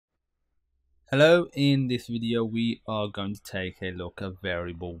Hello, in this video we are going to take a look at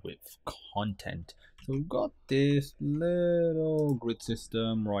variable width content. So we've got this little grid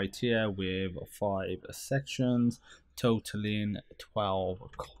system right here with 5 sections totaling 12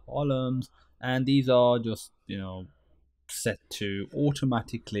 columns, and these are just set to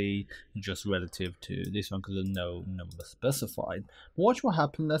automatically just relative to this one because there's no number specified. Watch what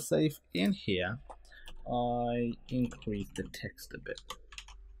happens. Let's say if in here I increase the text a bit.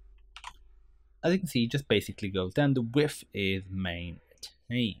 As you can see, it just basically goes down. The width is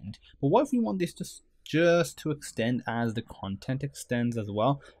maintained. But what if we want this just to extend as the content extends as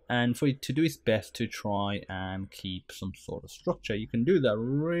well? And for it to do its best to try and keep some sort of structure, you can do that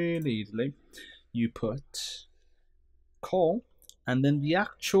really easily. You put call and then the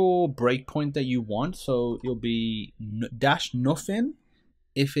actual breakpoint that you want. So it'll be dash nothing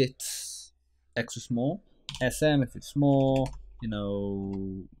if it's extra small, SM if it's small,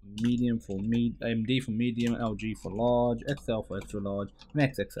 medium for MD for medium, LG for large, XL for extra large, and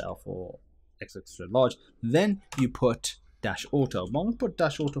XXL for extra large. Then you put dash auto. I'm going to put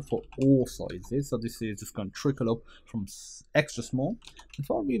dash auto for all sizes, so this is just going to trickle up from extra small.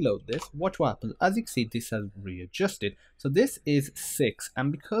 If I reload this, watch what happens. As you can see, this has readjusted. So this is 6,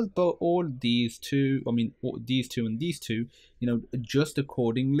 and because both all these two, these two and these two, adjust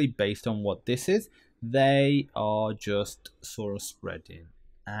accordingly based on what this is, they are just sort of spreading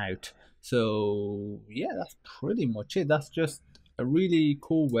out. So yeah, that's pretty much it. That's just a really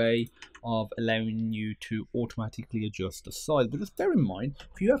cool way of allowing you to automatically adjust the size. But just bear in mind,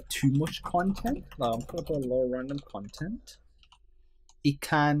 if you have too much content, like I'm going to put a lot of random content, it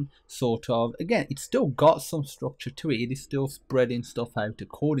can sort of, again, it's still got some structure to it. It is still spreading stuff out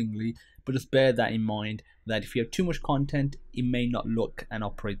accordingly, but just bear that in mind that if you have too much content, it may not look and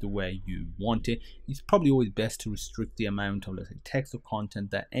operate the way you want it. It's probably always best to restrict the amount of, let's say, text or content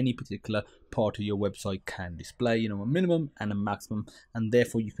that any particular part of your website can display, a minimum and a maximum, and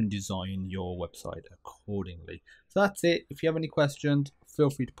therefore you can design your website accordingly. So that's it. If you have any questions, feel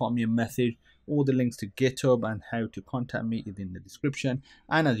free to pop me a message. All the links to GitHub and how to contact me is in the description.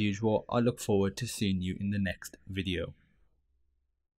 And as usual, I look forward to seeing you in the next video.